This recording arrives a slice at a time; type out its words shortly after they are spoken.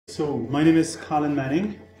So, my name is Colin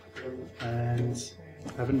Manning, and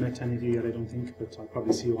I haven't met any of you yet, I don't think, but I'll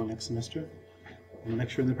probably see you all next semester. I'm a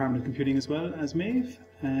lecturer in the Department of Computing as well as Maeve,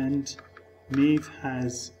 and Maeve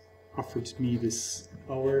has offered me this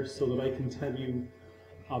hour so that I can tell you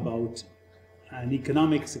about an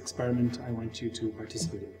economics experiment I want you to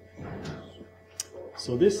participate in.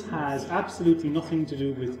 So this has absolutely nothing to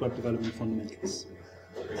do with web development fundamentals.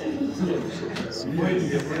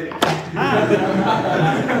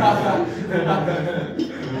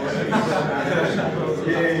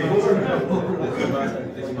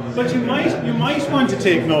 But you might want to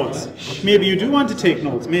take notes. Maybe you do want to take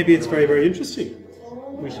notes. Maybe it's very, very interesting.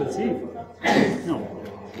 We shall see. No.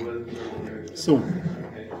 So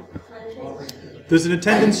there's an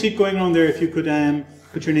attendance sheet going on there. If you could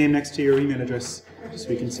put your name next to your email address, just so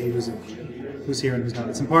we can see who's here and who's not.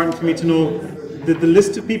 It's important for me to know that the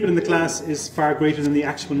list of people in the class is far greater than the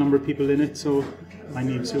actual number of people in it, so I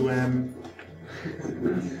need to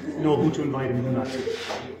know who to invite and who not to.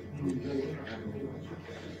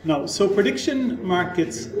 No, so prediction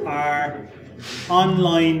markets are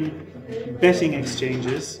online betting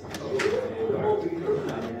exchanges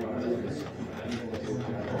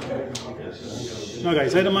No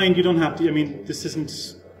guys, I don't mind, you don't have to, I mean, this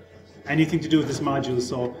isn't anything to do with this module,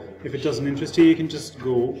 so if it doesn't interest you, you can just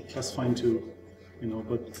go, that's fine too, you know,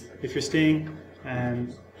 but if you're staying,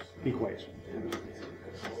 be quiet.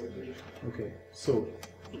 Okay, so,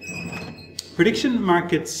 prediction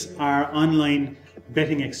markets are online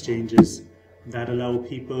betting exchanges that allow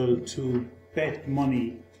people to bet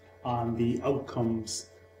money on the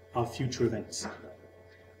outcomes of future events.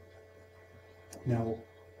 Now,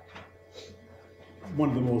 one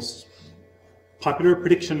of the most popular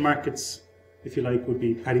prediction markets, if you like, would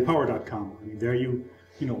be paddypower.com. I mean, there you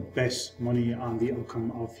bet money on the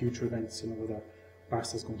outcome of future events, whether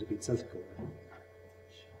Barca's going to beat Celtic.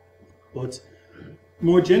 But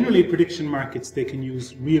more generally, prediction markets, they can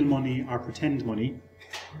use real money or pretend money.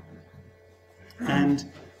 And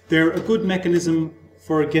they're a good mechanism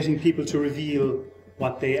for getting people to reveal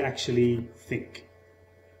what they actually think.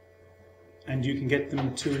 And you can get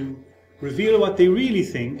them to reveal what they really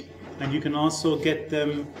think, and you can also get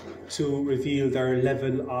them to reveal their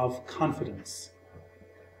level of confidence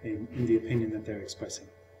in the opinion that they're expressing.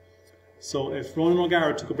 So if Ronan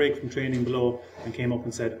O'Gara took a break from training below and came up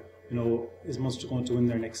and said, is Munster going to win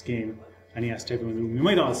their next game? And he asked everyone in the room, you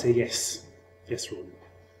might all say yes. Yes, Ronan.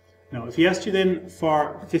 Now, if he asked you then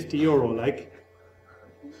for €50, like,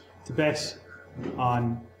 to bet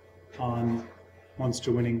on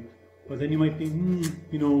Munster winning, well, then you might be, I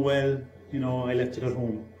left it at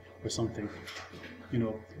home or something.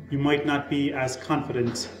 You might not be as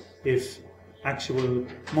confident if actual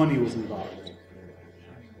money was involved.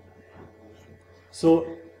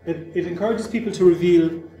 So it encourages people to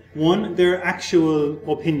reveal, one, their actual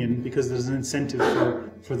opinion, because there's an incentive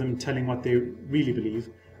for them telling what they really believe,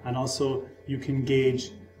 and also you can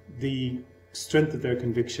gauge the strength of their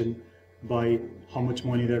conviction by how much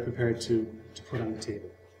money they're prepared to put on the table.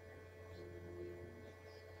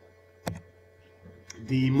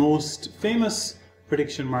 The most famous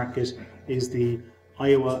prediction market is the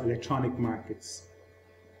Iowa Electronic Markets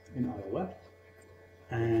in Iowa,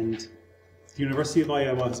 and the University of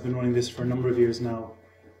Iowa has been running this for a number of years now,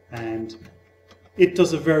 and it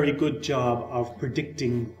does a very good job of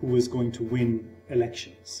predicting who is going to win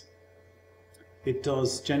elections. It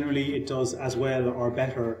does as well or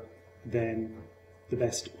better than the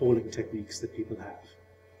best polling techniques that people have.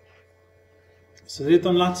 So they've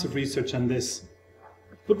done lots of research on this.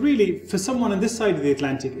 But really, for someone on this side of the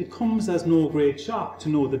Atlantic, it comes as no great shock to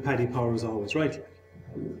know that Paddy Power is always right.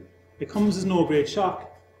 It comes as no great shock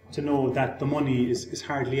to know that the money is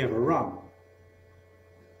hardly ever wrong.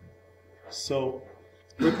 So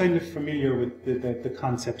we're kind of familiar with the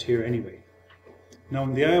concept here anyway. Now,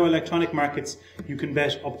 in the Iowa Electronic Markets, you can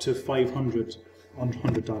bet up to $500,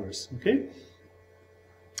 okay?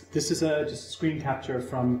 This is just a screen capture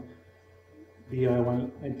from the Iowa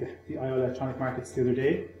Electronic Markets the other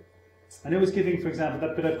day. And it was giving, for example,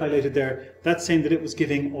 that bit I've highlighted there, that's saying that it was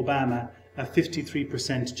giving Obama a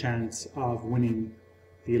 53% chance of winning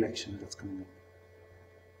the election that's coming up.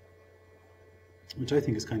 Which I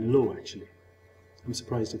think is kind of low, actually. I'm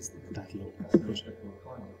surprised it's that low. But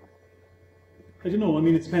I don't know, I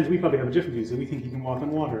mean, it depends. We probably have a different view, so we think he can walk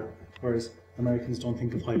on water, whereas Americans don't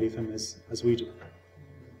think of highly of him as we do.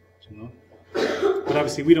 But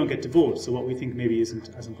obviously we don't get to vote, so what we think maybe isn't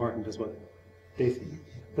as important as what they think.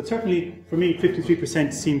 But certainly, for me,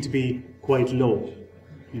 53% seem to be quite low,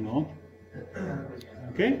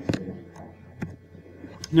 Okay?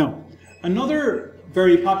 Now, another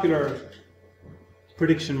very popular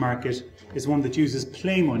prediction market is one that uses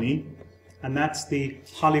play money, and that's the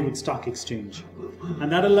Hollywood Stock Exchange.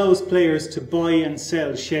 And that allows players to buy and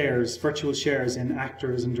sell shares, virtual shares, in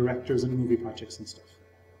actors and directors and movie projects and stuff.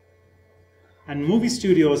 And movie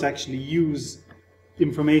studios actually use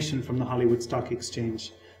information from the Hollywood Stock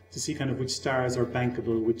Exchange to see kind of which stars are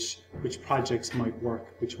bankable, which projects might work,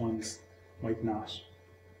 which ones might not.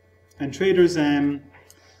 And traders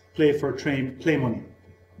play money.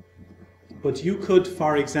 But you could,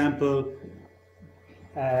 for example,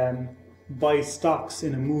 buy stocks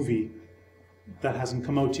in a movie that hasn't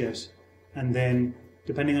come out yet, and then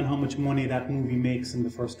depending on how much money that movie makes in the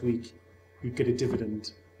first week, you'd get a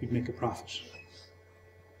dividend, you'd make a profit.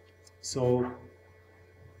 So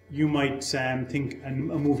you might think a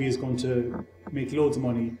movie is going to make loads of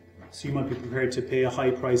money, so you might be prepared to pay a high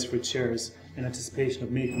price for its shares in anticipation of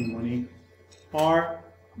making the money. Or,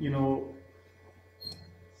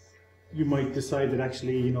 you might decide that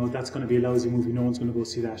actually, that's going to be a lousy movie, no one's going to go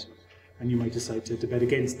see that, and you might decide to bet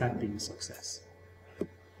against that being a success.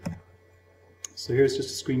 So here's just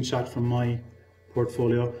a screenshot from my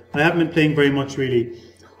portfolio. I haven't been playing very much, really.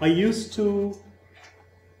 I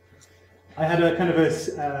had a kind of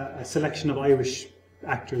a selection of Irish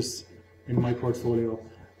actors in my portfolio,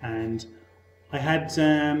 and I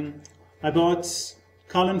bought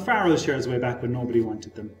Colin Farrell shares way back when nobody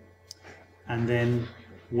wanted them, and then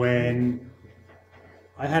when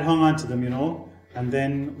I had hung on to them, and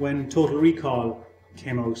then when Total Recall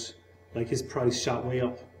came out, like, his price shot way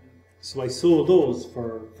up, so I sold those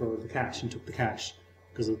for the cash and took the cash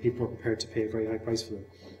because the people were prepared to pay a very high price for them.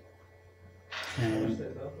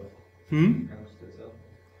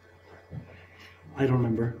 I don't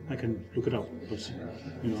remember. I can look it up,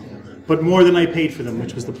 but more than I paid for them,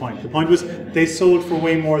 which was the point. The point was they sold for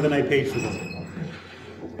way more than I paid for them.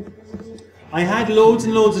 I had loads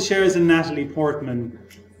and loads of shares in Natalie Portman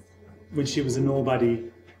when she was a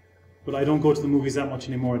nobody, but I don't go to the movies that much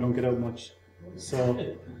anymore. I don't get out much, so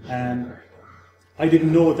I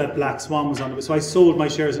didn't know that Black Swan was on it. So I sold my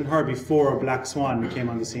shares in her before Black Swan came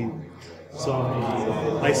on the scene. So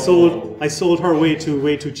I sold her way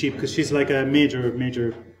too cheap because she's like a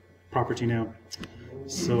major property now.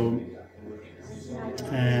 So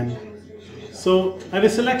so I have a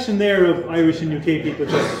selection there of Irish and UK people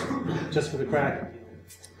just for the crack.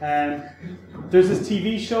 There's this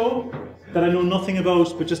TV show that I know nothing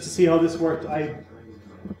about, but just to see how this worked, I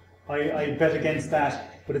bet against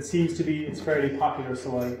that. But it seems to be, it's fairly popular,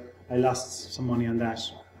 so I lost some money on that.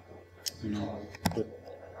 But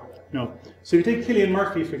no. So you take Cillian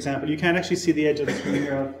Murphy, for example. You can't actually see the edge of the screen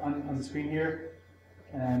here on the screen here.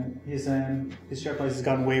 His share price has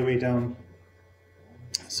gone way down.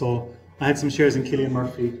 So I had some shares in Cillian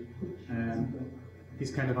Murphy.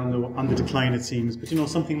 He's kind of on the decline, it seems. But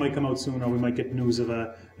something might come out soon, or we might get news of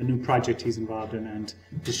a new project he's involved in, and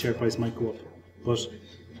his share price might go up. But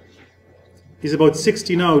he's about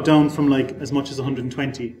 60 now, down from like as much as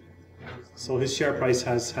 120. So his share price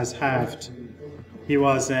has halved. He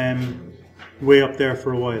was way up there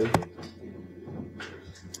for a while.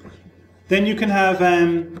 Then you can have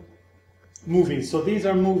movies. So these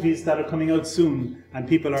are movies that are coming out soon, and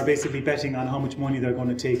people are basically betting on how much money they're going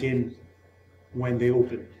to take in when they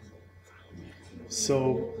open.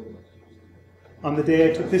 So on the day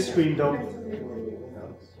I took this screen down,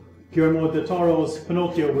 Guillermo del Toro's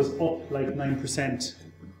Pinocchio was up like 9%,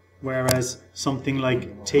 whereas something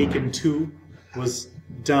like Taken 2 was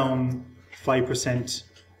down 5%.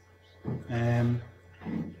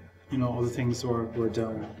 Other things were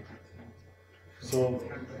down. So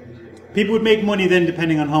people would make money then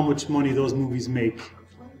depending on how much money those movies make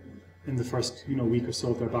in the first week or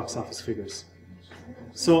so of their box office figures.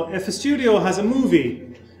 So if a studio has a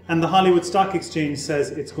movie and the Hollywood Stock Exchange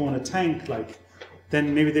says it's going to tank,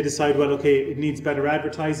 then maybe they decide, well, okay, it needs better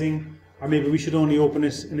advertising, or maybe we should only open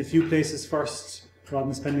it in a few places first rather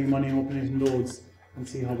than spending money and opening it in loads and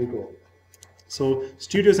see how we go. So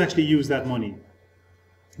studios actually use that money.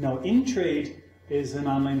 Now, InTrade is an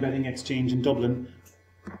online betting exchange in Dublin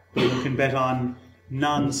where you can bet on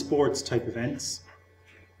non-sports type events,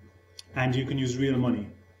 and you can use real money.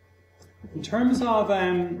 In terms of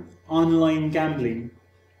online gambling,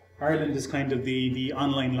 Ireland is kind of the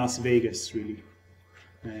online Las Vegas, really.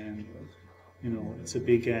 It's a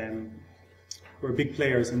big, we're big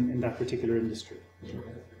players in that particular industry.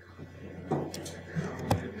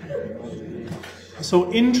 So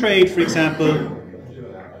InTrade, for example,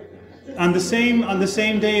 on the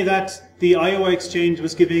same day that the Iowa exchange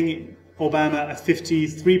was giving Obama a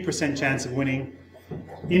 53% chance of winning,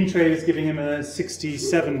 InTrade is giving him a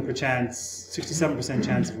 67%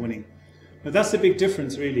 chance of winning. Now that's a big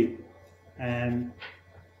difference, really. On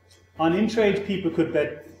Intrade, people could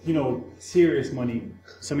bet, you know, serious money.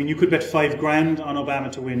 So I mean, you could bet $5,000 on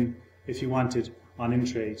Obama to win if you wanted on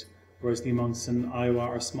Intrade, whereas the amounts in Iowa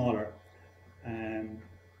are smaller.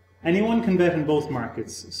 Anyone can bet in both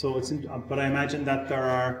markets. So it's, but I imagine that there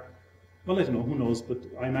are, well, I don't know, who knows, but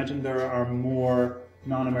I imagine there are more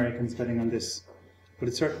non-Americans betting on this. But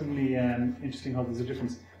it's certainly interesting how there's a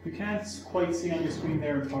difference. You can't quite see on your screen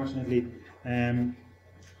there, unfortunately.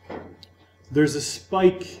 There's a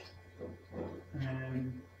spike.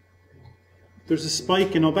 There's a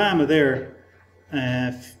spike in Obama there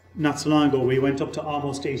not so long ago. We went up to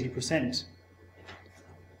almost 80%.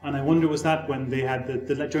 And I wonder, was that when they had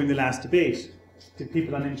during the last debate? Did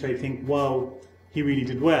people on Intrade think, wow, he really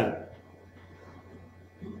did well?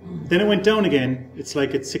 Then it went down again. It's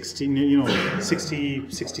like it's 60, you know, 60,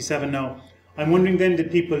 67 now. I'm wondering then, did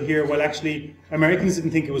people hear, well, actually, Americans didn't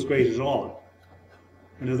think it was great at all.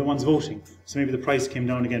 And they're the ones voting. So maybe the price came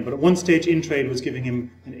down again. But at one stage, Intrade was giving him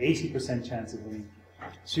an 80% chance of winning.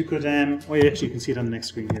 So you could, oh yeah, actually you can see it on the next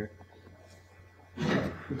screen here.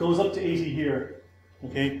 It goes up to 80 here.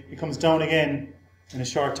 Okay, it comes down again in a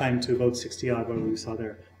short time to about 60 odd, what we saw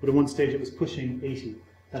there. But at one stage it was pushing 80.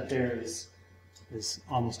 That there is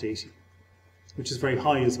almost 80, which is very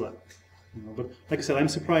high as well. You know, but like I said, I'm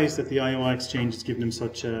surprised that the Iowa exchange has given him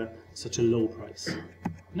such a low price.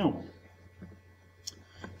 No.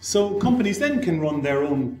 So companies then can run their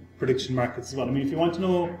own prediction markets as well. I mean, if you want to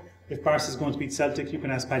know if Barca is going to beat Celtic, you can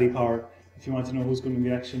ask Paddy Power. If you want to know who's going to win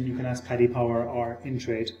the election, you can ask Paddy Power or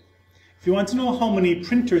Intrade. If you want to know how many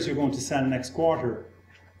printers you're going to sell next quarter,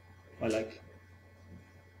 well, like,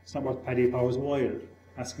 it's not worth Paddy Power's while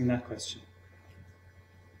asking that question.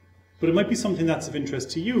 But it might be something that's of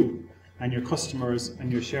interest to you and your customers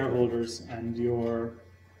and your shareholders and your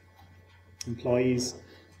employees.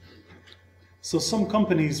 So some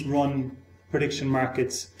companies run prediction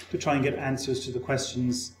markets to try and get answers to the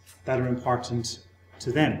questions that are important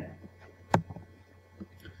to them.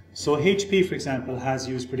 So HP, for example, has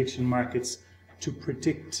used prediction markets to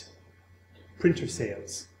predict printer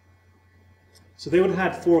sales. So they would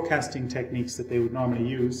have had forecasting techniques that they would normally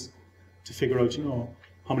use to figure out, you know,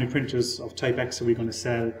 how many printers of type X are we going to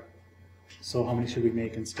sell, so how many should we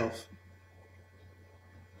make and stuff.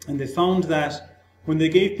 And they found that when they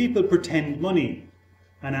gave people pretend money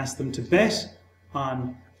and asked them to bet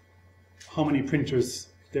on how many printers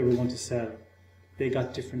they were going to sell, they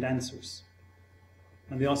got different answers.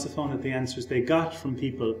 And they also found that the answers they got from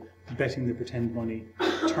people betting the pretend money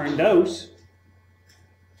turned out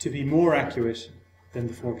to be more accurate than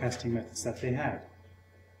the forecasting methods that they had.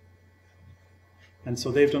 And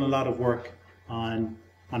so they've done a lot of work on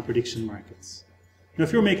prediction markets. Now,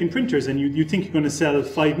 if you're making printers and you think you're going to sell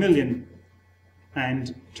 5 million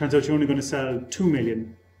and turns out you're only going to sell 2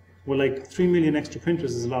 million, well, like 3 million extra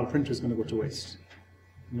printers is a lot of printers going to go to waste.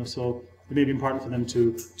 You know, so it may be important for them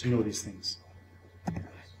to know these things.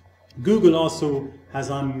 Google also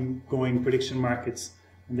has ongoing prediction markets,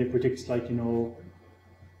 and they predict, like, you know,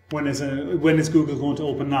 when is Google going to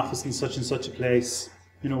open an office in such and such a place?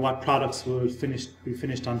 You know, what products will be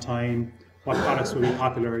finished on time? What products will be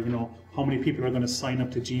popular? You know, how many people are going to sign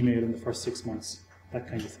up to Gmail in the first 6 months? That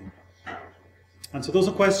kind of thing. And so those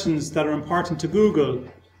are questions that are important to Google,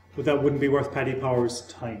 but that wouldn't be worth Paddy Power's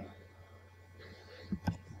time.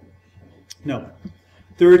 No.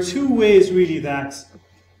 There are two ways really that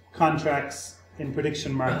contracts in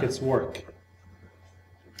prediction markets work.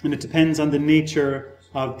 And it depends on the nature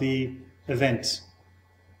of the event.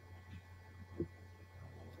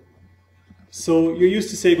 So you're used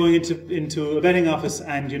to, say, going into a betting office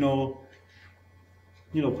and, you know,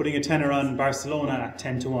 putting a tenner on Barcelona at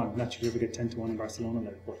 10-1. Not sure you ever get 10-1 in Barcelona,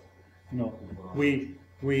 like, but, you know, we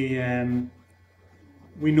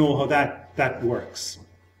know how that works.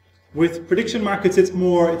 With prediction markets, it's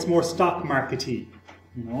more stock markety,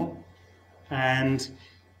 you know, and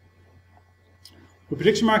with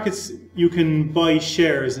prediction markets, you can buy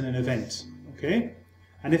shares in an event, okay?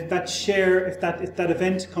 And if that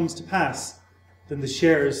event comes to pass, then the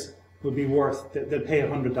shares will be worth, they'll pay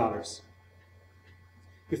 $100.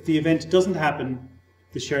 If the event doesn't happen,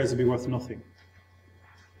 the shares will be worth nothing.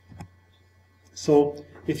 So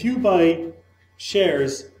if you buy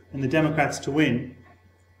shares in the Democrats to win,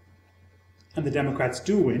 and the Democrats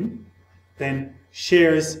do win, then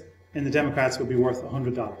shares in the Democrats will be worth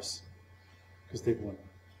 $100 because they've won.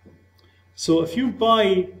 So if you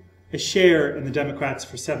buy a share in the Democrats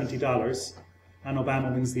for $70 and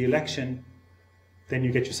Obama wins the election, then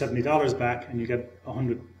you get your $70 back and you get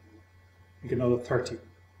 100. You get another 30.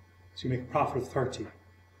 So you make a profit of 30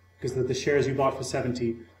 because the shares you bought for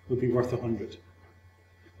 70 would be worth 100.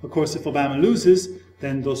 Of course, if Obama loses,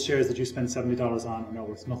 then those shares that you spent $70 on are now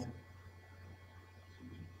worth nothing.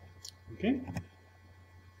 Okay?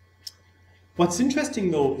 What's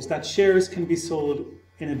interesting, though, is that shares can be sold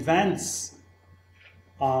in advance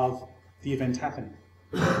of the event happening.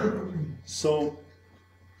 So,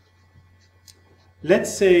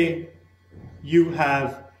 let's say you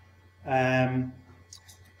have, a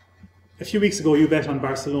few weeks ago you bet on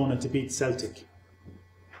Barcelona to beat Celtic,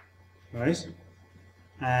 right?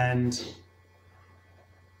 And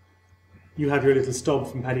you have your little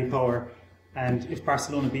stub from Paddy Power, and if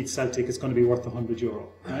Barcelona beats Celtic, it's going to be worth €100,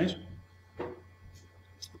 right?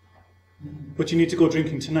 But you need to go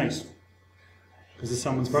drinking tonight, because it's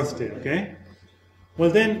someone's birthday, okay?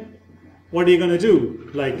 Well then, what are you going to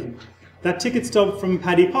do? Like, that ticket stub from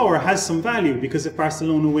Paddy Power has some value, because if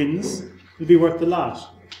Barcelona wins, it'll be worth a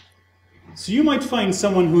lot. So you might find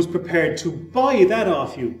someone who's prepared to buy that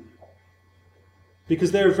off you,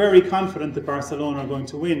 because they're very confident that Barcelona are going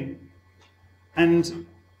to win. And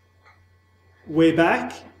way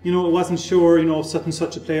back, it wasn't sure, if such and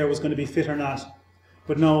such a player was going to be fit or not.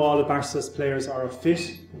 But now all of Barca's players are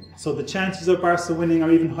fit, so the chances of Barca winning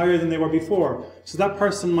are even higher than they were before. So that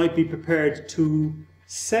person might be prepared to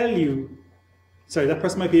that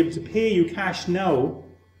person might be able to pay you cash now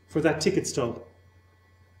for that ticket stub.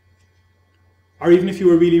 Or even if you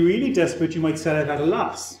were really, really desperate, you might sell it at a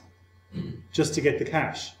loss just to get the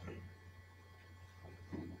cash.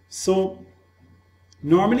 So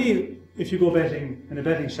normally, if you go betting in a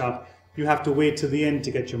betting shop, you have to wait till the end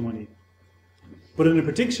to get your money. But in a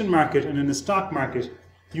prediction market and in a stock market,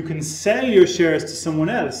 you can sell your shares to someone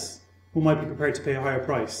else who might be prepared to pay a higher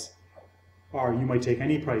price. Or you might take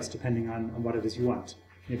any price depending on what it is you want.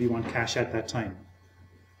 Maybe you want cash at that time.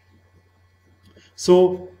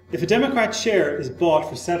 So if a Democrat share is bought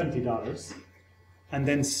for $70 and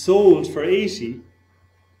then sold for $80,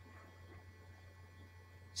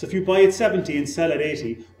 so if you buy at 70 and sell at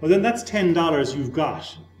 80, well then that's $10 you've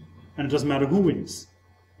got. And it doesn't matter who wins.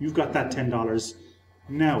 You've got that $10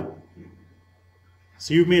 now.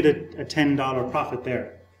 So you've made a $10 profit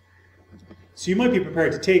there. So you might be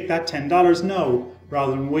prepared to take that $10 now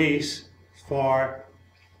rather than wait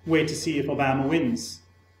to see if Obama wins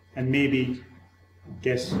and maybe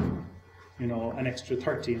get an extra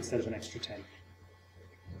 30 instead of an extra 10.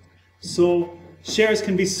 So shares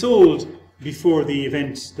can be sold before the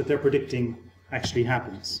event that they're predicting actually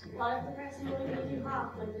happens. What if the person only gives you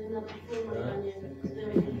half, like there's enough full money on you, so they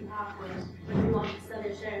only give you half of it, but you want to sell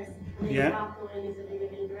your shares, and they give half away and you said they're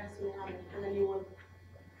giving the rest when they have it, and then you won.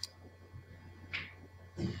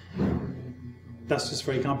 That's just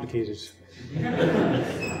very complicated.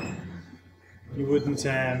 You wouldn't,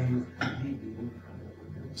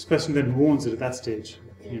 especially then who owns it at that stage,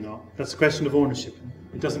 That's a question of ownership.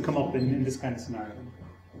 It doesn't come up in this kind of scenario.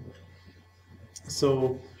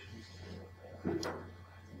 So,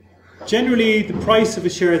 generally, the price of a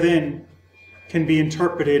share then can be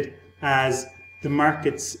interpreted as the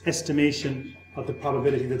market's estimation of the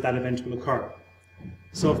probability that that event will occur.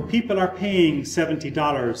 So if people are paying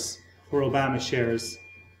 $70 for Obama shares,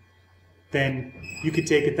 then you could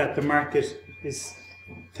take it that the market is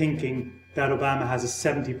thinking that Obama has a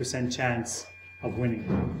 70% chance of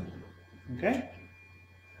winning. Okay?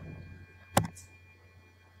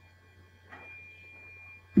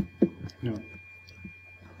 No.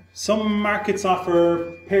 Some markets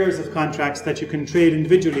offer pairs of contracts that you can trade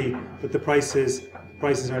individually, but the prices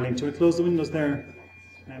are linked to it. Close the windows there.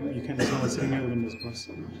 You can't, there's no one sitting near the windows, of course.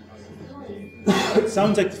 It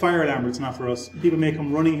sounds like the fire alarm, but it's not for us. People may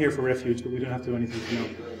come running here for refuge, but we don't have to do anything for now.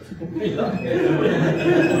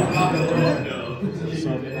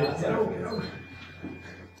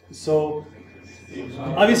 So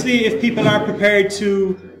obviously, if people are prepared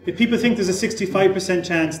if people think there's a 65%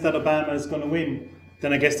 chance that Obama is going to win,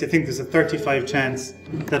 then I guess they think there's a 35% chance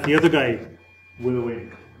that the other guy will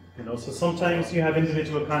win. So sometimes you have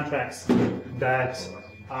individual contracts that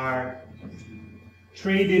are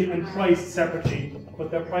traded and priced separately, but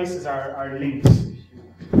their prices are linked,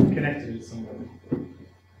 connected in some way.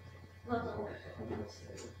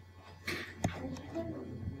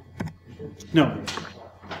 No.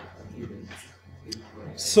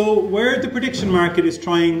 So where the prediction market is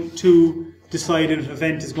trying to decide if an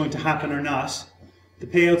event is going to happen or not, the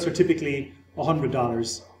payouts are typically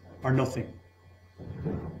 $100 or nothing.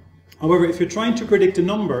 However, if you're trying to predict a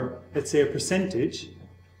number, let's say a percentage,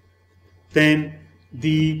 then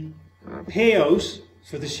the payout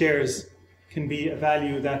for the shares can be a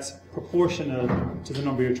value that's proportional to the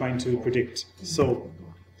number you're trying to predict. So,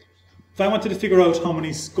 if I wanted to figure out how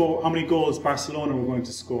many goals Barcelona were going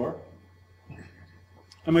to score,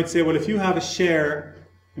 I might say, well, if you have a share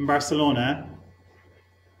in Barcelona,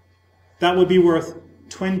 that would be worth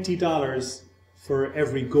 $20 for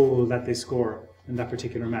every goal that they score in that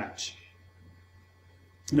particular match.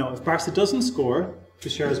 Now, if Barca doesn't score, the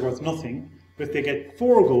share is worth nothing. But if they get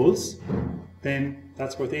 4 goals, then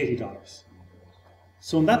that's worth $80.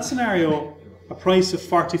 So in that scenario, a price of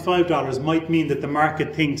 $45 might mean that the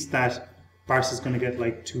market thinks that Barca is going to get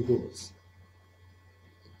like 2 goals.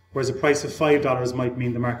 Whereas a price of $5 might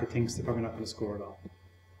mean the market thinks they're probably not going to score at all.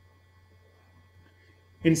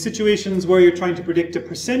 In situations where you're trying to predict a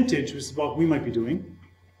percentage, which is what we might be doing,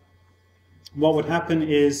 what would happen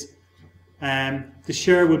is the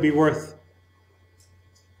share would be worth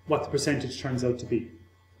what the percentage turns out to be.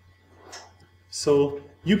 So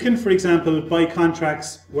you can, for example, buy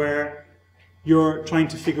contracts where you're trying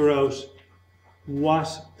to figure out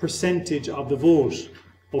what percentage of the vote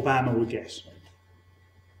Obama will get.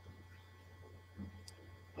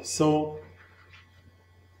 So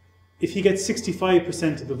if he gets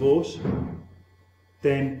 65% of the vote,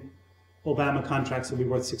 then Obama contracts will be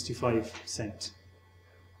worth 65 cents.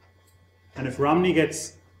 And if Romney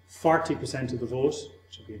gets 40% of the vote,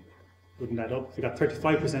 which would be, wouldn't add up, if he got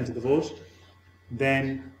 35% of the vote,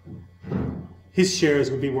 then his shares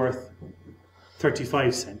would be worth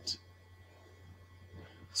 35 cents.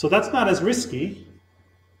 So that's not as risky,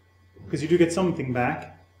 because you do get something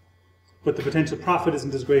back, but the potential profit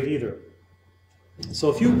isn't as great either. So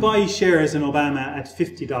if you buy shares in Obama at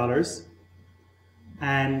 $50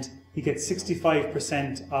 and he gets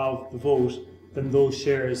 65% of the vote, then those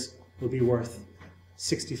shares will be worth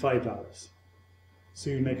 $65. So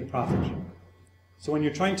you make a profit. So when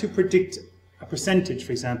you're trying to predict a percentage,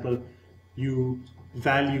 for example, you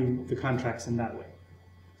value the contracts in that way.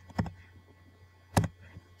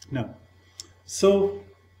 No. So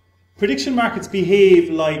prediction markets behave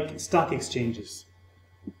like stock exchanges.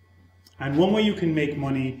 And one way you can make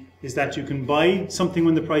money is that you can buy something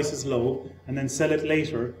when the price is low and then sell it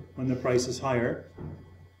later when the price is higher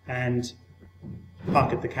and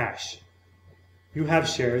pocket the cash. You have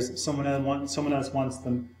shares, someone else wants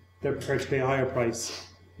them, they're prepared to pay a higher price,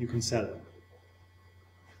 you can sell them.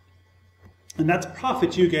 And that's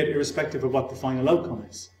profit you get irrespective of what the final outcome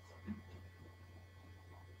is.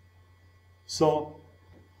 So,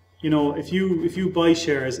 you know, if you buy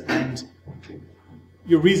shares and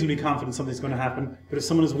you're reasonably confident something's going to happen, but if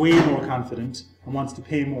someone is way more confident and wants to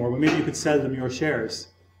pay more, well, maybe you could sell them your shares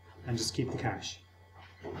and just keep the cash.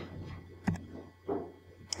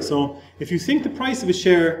 So if you think the price of a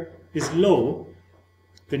share is low,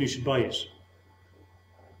 then you should buy it.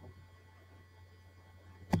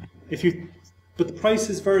 But the price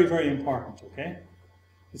is very, very important, okay?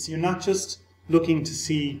 So you're not just looking to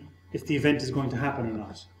see if the event is going to happen or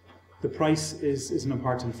not. The price is an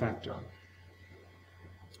important factor.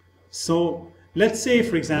 So let's say,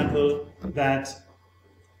 for example, that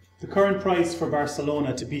the current price for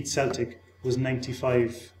Barcelona to beat Celtic was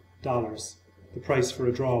 $95. The price for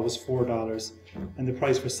a draw was $4, and the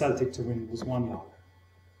price for Celtic to win was $1.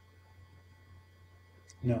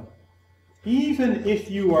 No. Even if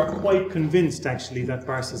you are quite convinced, actually, that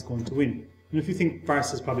Barca is going to win, and if you think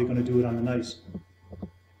Barca is probably going to do it on the night,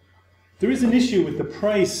 there is an issue with the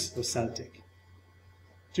price of Celtic.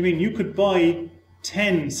 Do you mean you could buy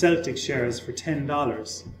 10 Celtic shares for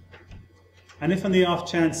 $10, and if on the off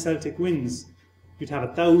chance Celtic wins, you'd have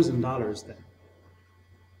 $1,000 then.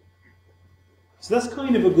 So that's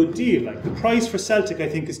kind of a good deal. Like, the price for Celtic, I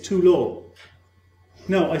think, is too low.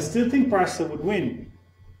 No, I still think Barca would win,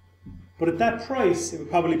 but at that price, it would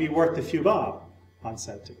probably be worth a few bob on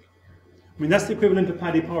Celtic. I mean, that's the equivalent of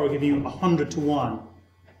Paddy Power giving you 100 to 1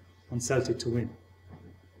 on Celtic to win.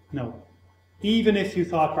 No, even if you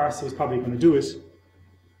thought Barca was probably going to do it,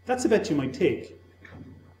 that's a bet you might take.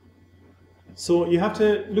 So you have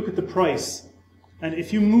to look at the price, and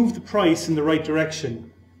if you move the price in the right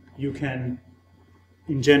direction, you can,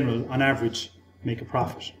 in general, on average, make a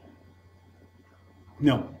profit.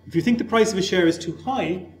 No, if you think the price of a share is too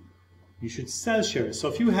high, you should sell shares. So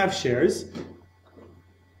if you have shares,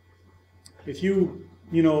 if you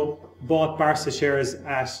bought Barca shares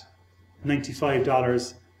at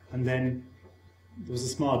 $95 and then there was a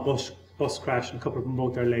small bus crash and a couple of them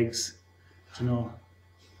broke their legs,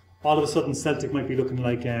 all of a sudden Celtic might be looking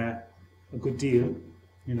like a good deal,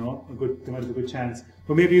 they might have a good chance.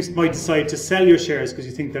 But maybe you might decide to sell your shares because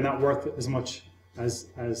you think they're not worth as much as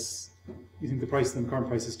you think the price of the current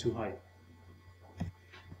price is too high.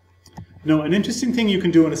 Now, an interesting thing you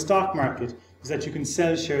can do in a stock market is that you can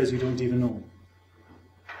sell shares you don't even own.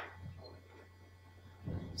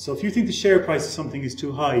 So if you think the share price of something is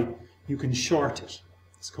too high, you can short it,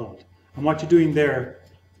 it's called. And what you're doing there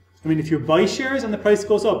I mean, if you buy shares and the price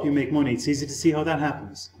goes up, you make money. It's easy to see how that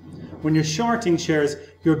happens. When you're shorting shares,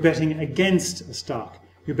 you're betting against a stock.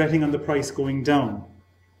 You're betting on the price going down.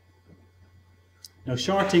 Now,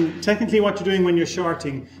 shorting, technically what you're doing when you're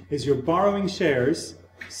shorting is you're borrowing shares,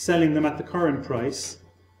 selling them at the current price,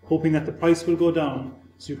 hoping that the price will go down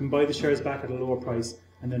so you can buy the shares back at a lower price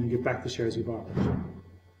and then give back the shares you borrowed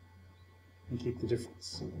and keep the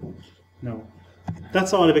difference. No,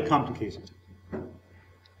 that's all a bit complicated.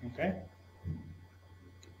 Okay?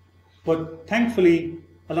 But thankfully,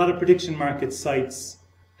 a lot of prediction market sites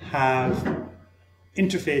have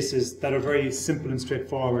interfaces that are very simple and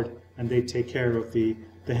straightforward, and they take care of the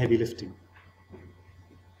heavy lifting.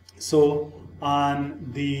 So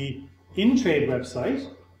on the InTrade website,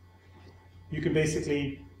 you can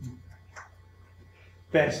basically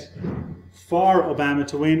bet for Obama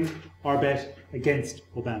to win or bet against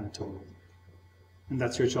Obama to win. And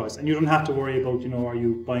that's your choice. And you don't have to worry about, are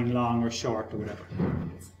you buying long or short or whatever.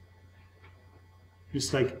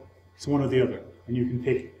 Just like it's one or the other, and you can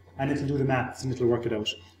pick, and it'll do the maths and it'll work it out.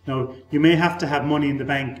 Now, you may have to have money in the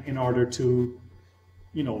bank in order to,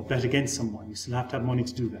 bet against someone. You still have to have money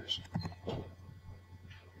to do that.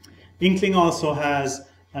 Inkling also has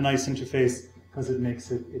a nice interface because it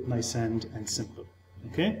makes it nice and simple.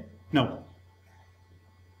 Okay? Now,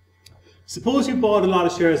 suppose you bought a lot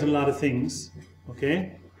of shares in a lot of things,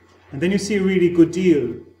 okay? And then you see a really good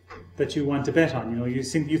deal that you want to bet on. You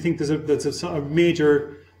think there's a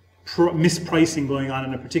major mispricing going on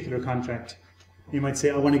in a particular contract. You might say,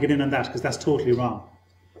 I want to get in on that because that's totally wrong.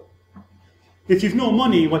 If you've no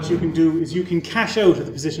money, what you can do is you can cash out of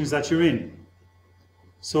the positions that you're in.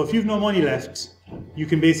 So if you've no money left, you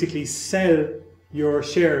can basically sell your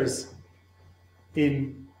shares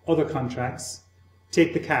in other contracts,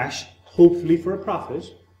 take the cash, hopefully for a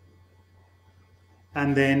profit,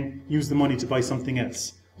 and then use the money to buy something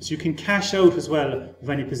else. So you can cash out as well of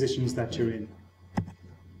any positions that you're in.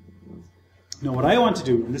 Now what I want to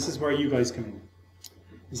do, and this is where you guys come in,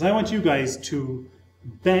 is I want you guys to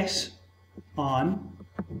bet on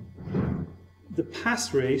the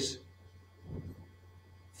pass rate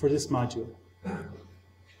for this module.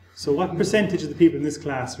 So what percentage of the people in this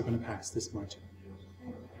class are going to pass this module?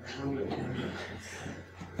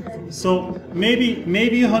 So maybe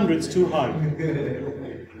 100 is too high.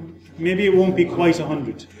 Maybe it won't be quite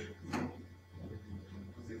 100.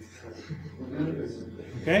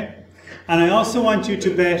 Okay? And I also want you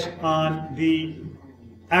to bet on the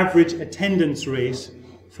average attendance rate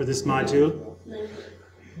for this module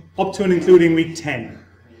up to and including week 10.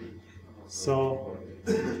 So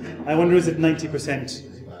I wonder, is it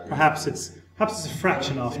 90%? Perhaps it's a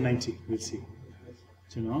fraction off 90, we'll see.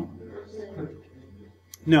 Do you know?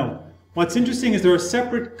 Now, what's interesting is there are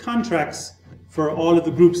separate contracts for all of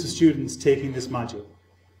the groups of students taking this module.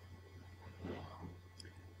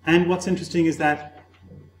 And what's interesting is that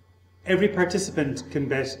every participant can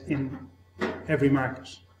bet in every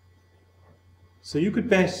market. So you could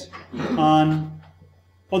bet on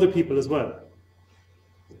other people as well.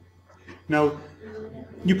 Now,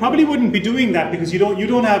 you probably wouldn't be doing that because you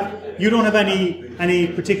don't have any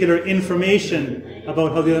particular information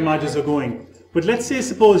about how the other modules are going. But let's say,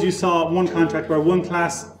 suppose you saw one contract where one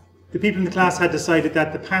class, the people in the class had decided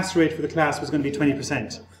that the pass rate for the class was going to be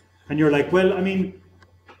 20%. And you're like, well, I mean,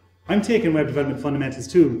 I'm taking Web Development Fundamentals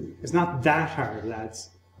too. It's not that hard,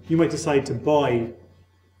 lads. You might decide to buy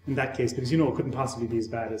in that case because it couldn't possibly be as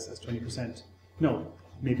bad as 20%. No,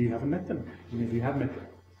 maybe you haven't met them. Maybe you have met them.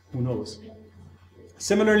 Who knows?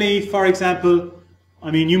 Similarly, for example,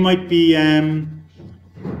 I mean, you might be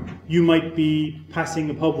passing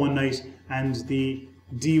a pub one night and the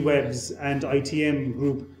DWebs and ITM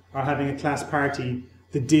group are having a class party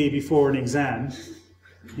the day before an exam,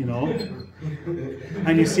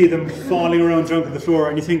 and you see them falling around drunk on the floor,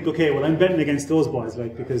 and you think, okay, well, I'm betting against those boys,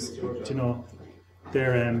 like, because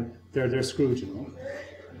they're screwed,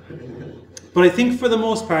 But I think for the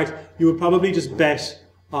most part, you would probably just bet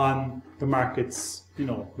on the markets,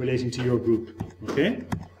 relating to your group. Okay.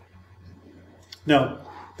 Now,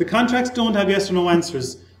 the contracts don't have yes or no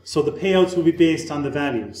answers, so the payouts will be based on the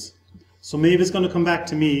values. So Maeve is going to come back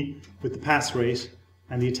to me with the pass rate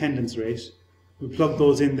and the attendance rate. We'll plug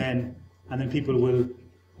those in then, and then people will,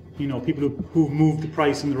 people who've moved the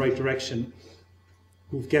price in the right direction,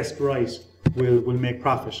 who've guessed right, will make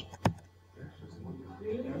profit.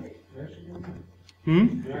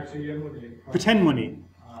 Pretend money.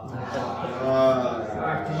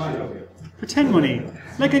 Pretend money.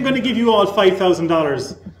 Like I'm going to give you all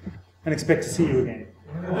 $5,000 and expect to see you again.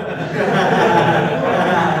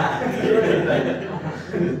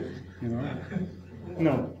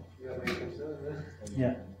 No.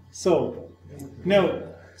 Yeah. So, now,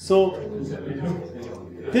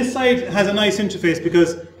 this side has a nice interface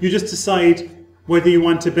because you just decide whether you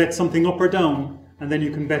want to bet something up or down, and then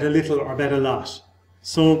you can bet a little or bet a lot.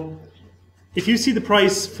 So, if you see the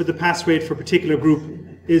price for the pass rate for a particular group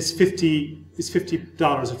is $50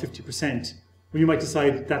 or 50%, well, you might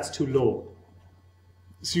decide that's too low.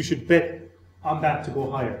 So you should bet on that to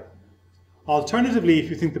go higher. Alternatively,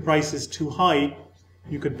 if you think the price is too high,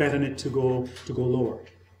 you could bet on it to go lower.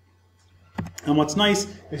 And what's nice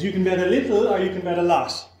is you can bet a little or you can bet a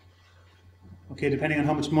lot. Okay, depending on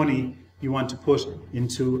how much money you want to put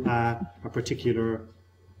into a particular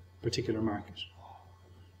market.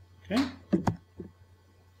 Okay?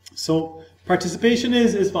 So participation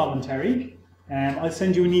is voluntary. I'll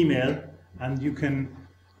send you an email and you can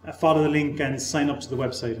follow the link and sign up to the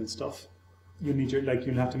website and stuff. You'll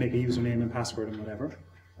have to make a username and password and whatever.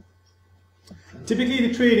 Typically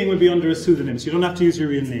the trading will be under a pseudonym, so you don't have to use your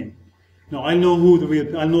real name. No,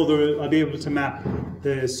 I'll be able to map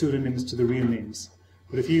the pseudonyms to the real names.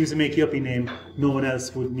 But if you use a make-uppy name, no one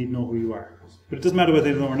else would need to know who you are. But it doesn't matter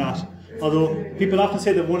whether they know or not. Although people often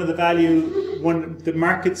say that the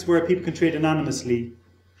markets where people can trade anonymously,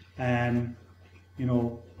 often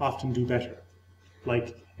do better.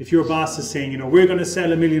 Like if your boss is saying, we're going to sell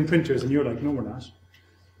 1 million printers, and you're like, no, we're not.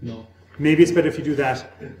 Maybe it's better if you do that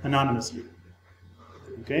anonymously.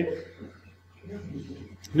 Okay?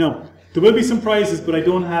 No, there will be some prizes, but I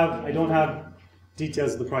don't have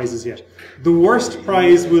details of the prizes yet. The worst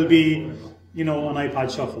prize will be, an iPod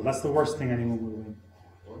Shuffle. That's the worst thing anyone will win.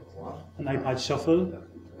 An iPod Shuffle.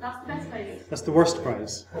 That's the best prize. That's the worst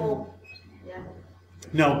prize. Oh, yeah.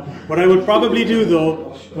 No, what I would probably do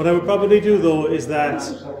though is that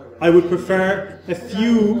I would prefer a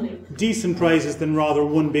few decent prizes than rather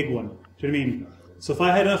one big one. Do you know what I mean? So if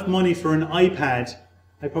I had enough money for an iPad,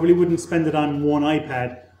 I probably wouldn't spend it on one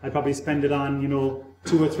iPad. I'd probably spend it on,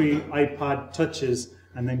 2 or 3 iPod Touches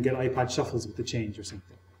and then get iPod Shuffles with the change or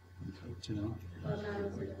something.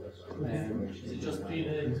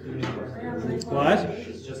 What?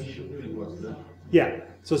 Yeah,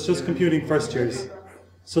 so it's just computing first years.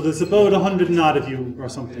 So there's about 100 and odd of you or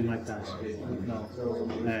something like that. No.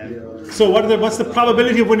 So what's the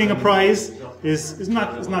probability of winning a prize is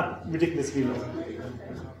not ridiculously low.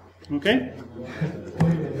 Okay?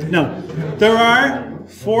 Now, there are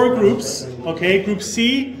 4 groups. Okay, Group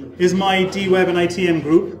C is my DWeb and ITM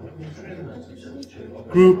group.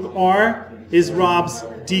 Group R is Rob's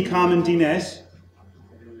DCOM and DNet.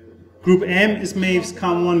 Group M is Maeve's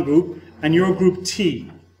Com1 group, and your Group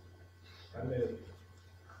T.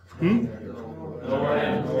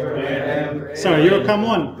 Sorry, you're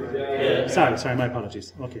Com1. Sorry, my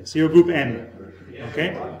apologies. Okay, so you're Group M.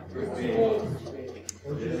 Okay?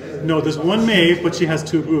 No, there's one Maeve, but she has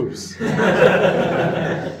 2 groups.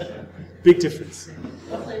 Big difference.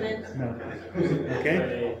 No.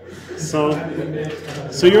 Okay? So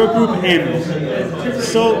you're Group M.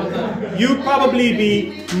 So you'd probably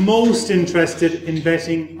be most interested in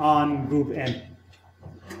betting on Group M.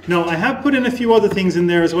 Now, I have put in a few other things in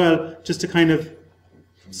there as well, just to kind of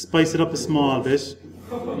spice it up a small bit.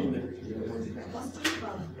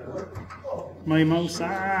 My mouse,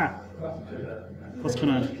 what's going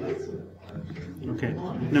on? Okay,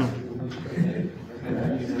 no.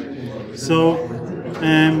 So,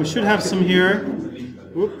 we should have some here.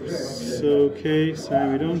 Oops, okay,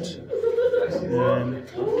 sorry we don't.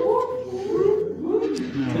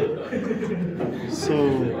 No. So,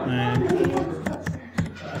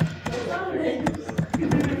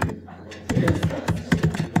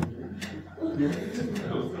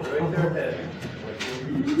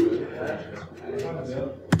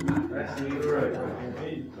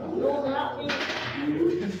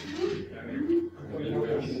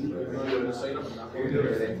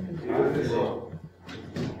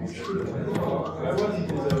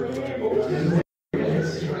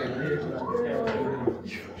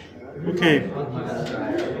 okay.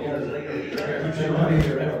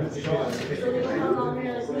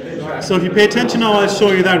 So if you pay attention now, I'll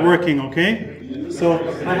show you that working, okay? So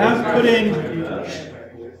I have put in,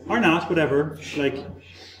 or not, whatever, like,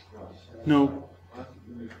 no.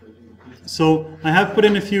 So I have put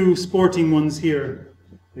in a few sporting ones here,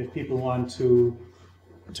 if people want to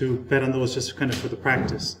bet on those just kind of for the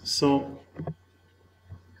practice. So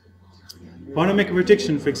if I want to make a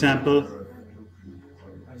prediction, for example,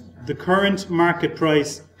 the current market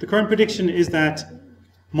price, the current prediction is that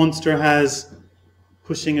Munster has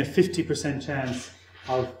pushing a 50% chance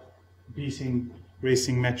of beating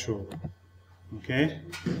Racing Metro. Okay?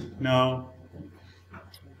 Now,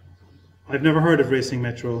 I've never heard of Racing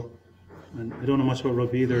Metro, and I don't know much about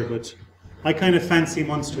rugby either, but I kind of fancy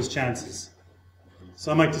Munster's chances.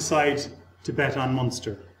 So I might decide to bet on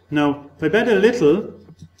Munster. Now, if I bet a little,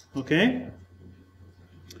 okay,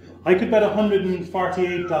 I could bet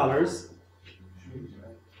 $148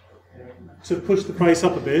 to push the price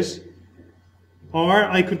up a bit, or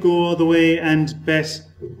I could go all the way and bet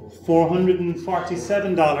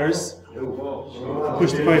 $447 to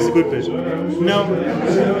push the price a good bit.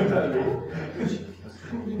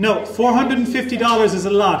 No, $450 is a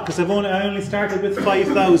lot because I only started with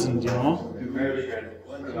 5,000. You know.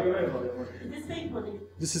 This fake money.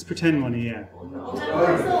 This is pretend money, yeah.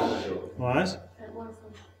 What?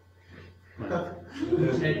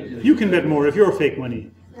 You can bet more if you're fake money.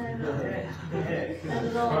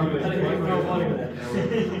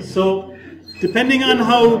 So, depending on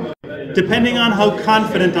how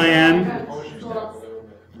confident I am,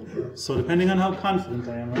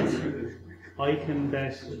 I can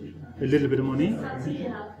bet a little bit of money,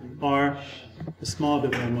 or a small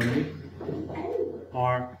bit more money,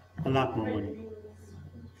 or a lot more money.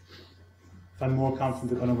 If I'm more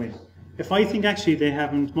confident they're going to win. If I think actually they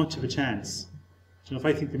haven't much of a chance, you know, if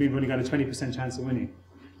I think they've only got a 20% chance of winning,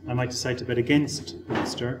 I might decide to bet against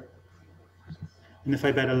Munster. And if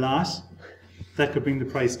I bet a lot, that could bring the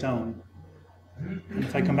price down. And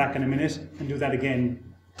if I come back in a minute and do that again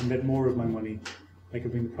and bet more of my money, I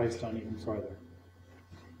could bring the price down even further.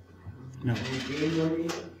 No.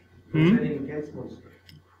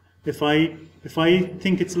 If I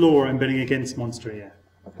think it's lower, I'm betting against Munster, yeah.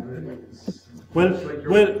 Well,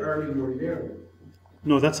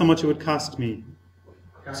 no, that's how much it would cost me.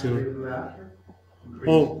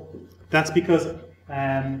 Oh, that's because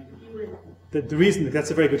the reason,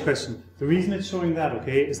 that's a very good question. The reason it's showing that,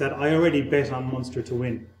 okay, is that I already bet on Munster to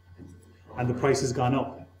win, and the price has gone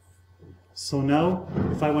up. So now,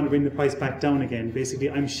 if I want to bring the price back down again, basically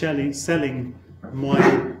I'm selling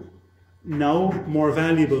my now more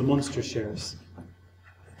valuable Munster shares.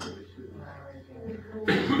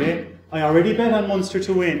 Okay? I already bet on Munster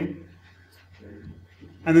to win,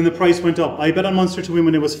 and then the price went up. I bet on Munster to win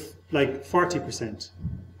when it was like 40%.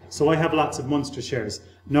 So I have lots of Munster shares.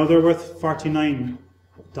 Now they're worth $49.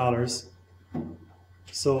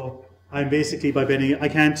 So I'm basically, by betting,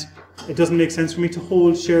 it doesn't make sense for me to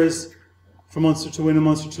hold shares for Munster to win and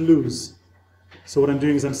Munster to lose. So what I'm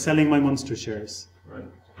doing is I'm selling my Munster shares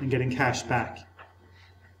and getting cash back.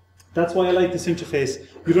 That's why I like this interface.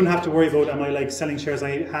 You don't have to worry about, am I like selling shares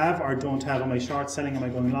I have or don't have? Am I short selling? Am I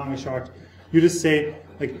going long or short? You just say,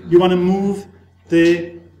 like, you want to move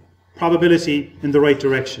the probability in the right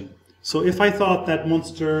direction. So if I thought that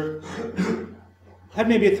Munster had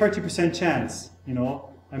maybe a 30% chance, you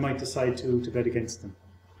know, I might decide to bet against them.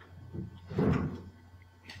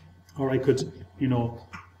 Or I could, you know,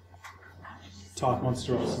 talk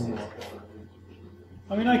Munster up some more.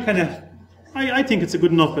 I mean, I think it's a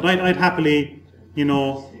good enough, but I'd happily, you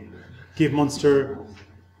know, give Munster,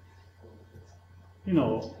 you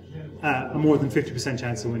know, a more than 50%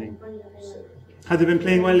 chance of winning. Have they been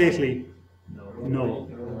playing well lately? No.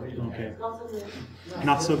 Okay.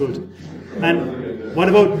 Not so good. And what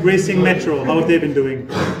about Racing Metro? How have they been doing?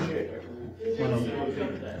 Well,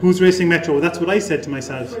 who's Racing Metro? That's what I said to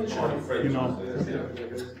myself. You know.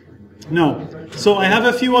 No. So I have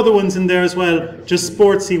a few other ones in there as well, just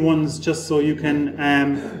sportsy ones, just so you can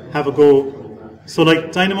have a go. So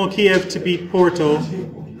like Dynamo Kiev to beat Porto.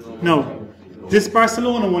 No. This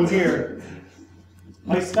Barcelona one here,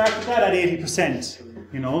 I started that at 80%.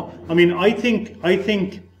 You know, I mean, I think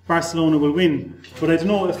Barcelona will win, but I don't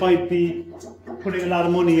know if I'd be putting a lot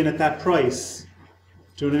of money in at that price.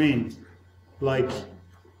 Do you know what I mean? Like,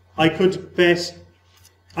 I could risk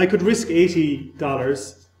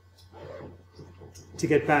 $80 to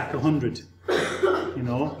get back 100. You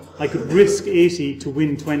know, I could risk 80 to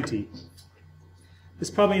win 20. It's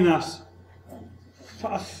probably not.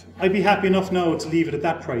 I'd be happy enough now to leave it at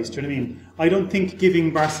that price. Do you know what I mean? I don't think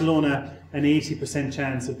giving Barcelona an 80%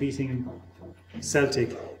 chance of beating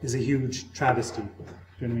Celtic is a huge travesty. Do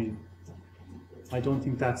you know what I mean? I don't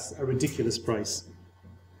think that's a ridiculous price.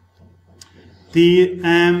 The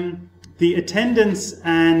attendance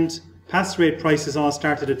and pass rate prices all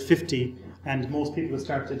started at 50, and most people have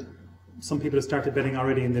started. Some people have started betting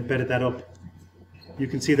already, and they've betted that up. You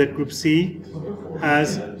can see that Group C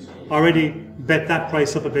has already bet that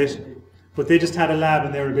price up a bit, but they just had a lab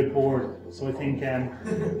and they were a bit bored, so I think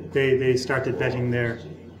they started betting there.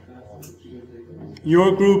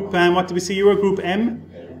 Your group, what did we see? Your group M.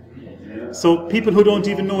 So people who don't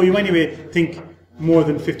even know you anyway think more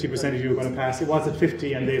than 50% of you are going to pass. It was at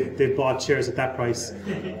 50, and they've bought shares at that price,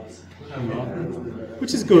 you know,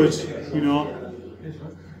 which is good, you know.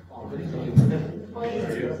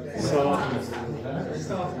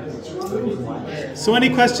 So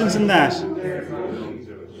any questions on that?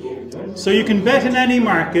 So you can bet in any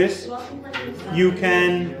market. You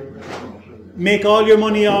can make all your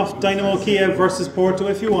money off Dynamo Kiev versus Porto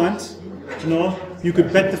if you want. You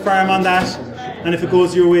could bet the farm on that, and if it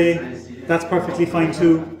goes your way, that's perfectly fine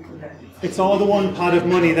too. It's all the one pot of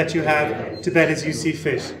money that you have to bet as you see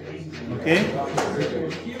fit. Okay?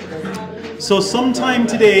 So sometime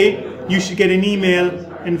today, you should get an email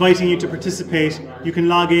inviting you to participate. You can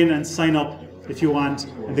log in and sign up if you want,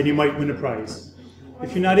 and then you might win a prize.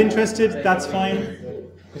 If you're not interested, that's fine.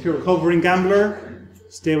 If you're a recovering gambler,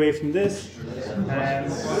 stay away from this.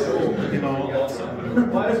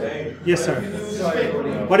 Yes, sir.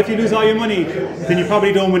 What if you lose all your money? Then you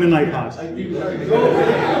probably don't win an iPod.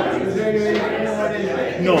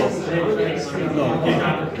 No.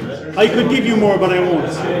 I could give you more, but I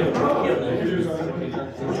won't.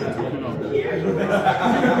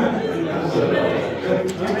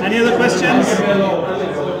 Any other questions?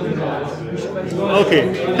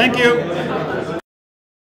 Okay, thank you.